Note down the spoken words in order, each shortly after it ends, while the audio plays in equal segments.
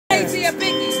Jay-Z or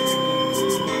Biggie?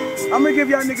 I'm gonna give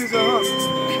y'all niggas a hook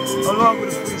along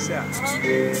with a freestyle.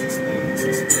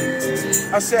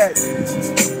 I said,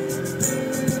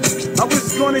 I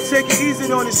was gonna take it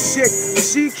easy on this chick, but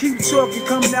she keep talking,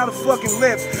 coming out her fucking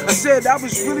lip. I said I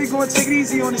was really gonna take it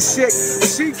easy on this chick, but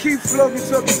she keep floating,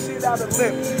 talking shit out her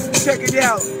lip. Check it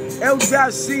out.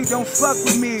 L.C. don't fuck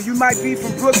with me. You might be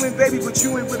from Brooklyn, baby, but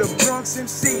you ain't with a Bronx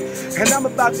MC. And I'm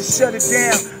about to shut it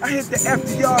down. I hit the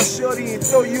FDR shorty and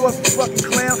throw you off the fucking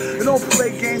clown. And don't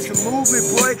play games to movement,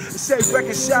 boy. It say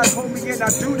record shot, homie, and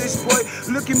I do this, boy.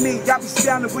 Look at me, I be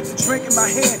standing with the drink in my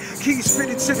hand. Keys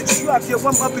fitted to the truck, yo,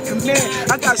 I'm up in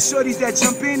command. I got shorties that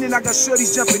jump in and I got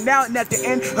shorties jumping out. And at the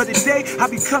end of the day, I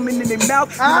be coming in their mouth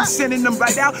and I'm sending them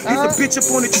right out. Hit the bitch up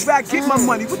on the track, get my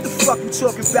money. What the fuck you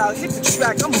talking about? Hit the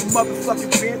track, I'm a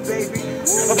motherfucking pimp, baby.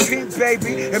 A pimp,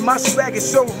 baby. And my swag is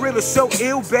so real, it's so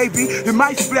ill, baby. And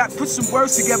my flat, put some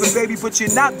words together, baby. But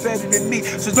you're not better than me,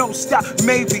 so don't stop,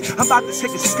 maybe. I'm about to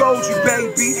take and scold you,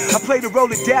 baby. I play the role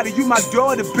of daddy, you my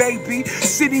daughter, baby.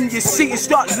 Sit in your seat and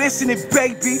start listening,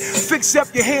 baby. Fix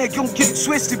up your hand, don't get it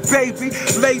twisted, baby.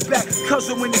 Lay back,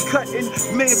 cousin when you're cutting.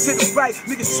 Man to the right,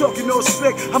 niggas talking all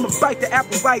slick. I'ma bite the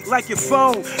apple right like your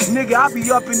phone. Nigga, I be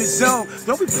up in the zone.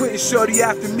 Don't be putting shorty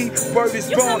after me, word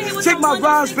is born. Take my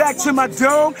rhymes back to my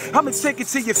dome. I'ma take it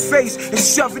to your face and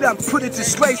shove it up, put it to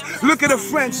space. Look at her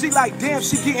friend, she like, damn,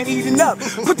 she getting eaten up.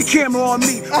 Put the camera on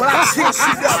me while I tear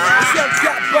shit up. It's that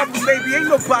got bubble, baby, ain't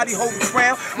nobody holding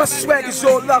crown. My swag is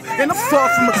all up and I'm far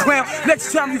from a crown.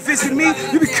 Next time you visit me,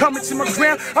 you be coming to my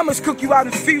ground. I must cook you out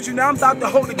and feed you, now I'm about to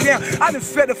hold it down. I done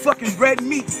fed her fucking red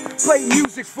meat, played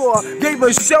music for her, gave her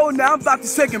a show, now I'm about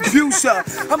to take and abuse her.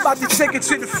 I'm about to take it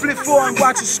to the flip floor and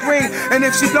watch her scream. And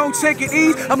if she don't take it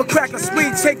easy, I'ma crack her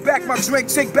spleen. Take back my drink,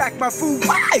 take back my food.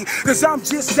 Why? Cause I'm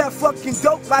just that fucking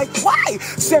dope, like why?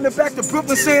 Send her back to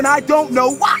Brooklyn saying I don't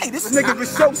know why. This nigga is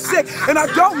so sick and I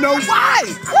don't know why.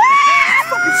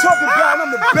 What you talking about?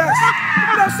 I'm the best.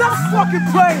 Now stop fucking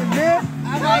playing, man.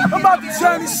 I'm about to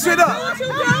turn this shit up.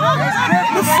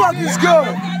 The fuck is good?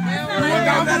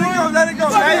 Let it go.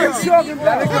 What you talking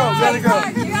about? Let it go.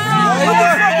 What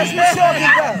the fuck is we talking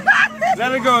about?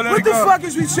 Let it go. What the fuck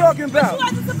is we talking about? You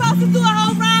wasn't supposed to do a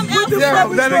whole rhyme. What the fuck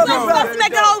we talking about? Supposed to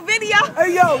make a whole video.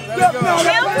 Hey yo, give me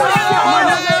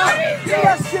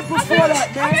that shit before that,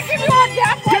 man. Give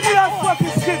me that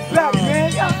fucking shit back,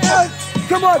 man.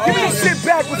 Come on, give me that shit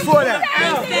back before that.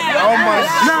 Oh my.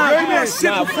 Nah, give me that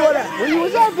shit before that. Well, you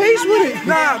was on pace with it.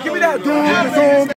 Nah, give me that.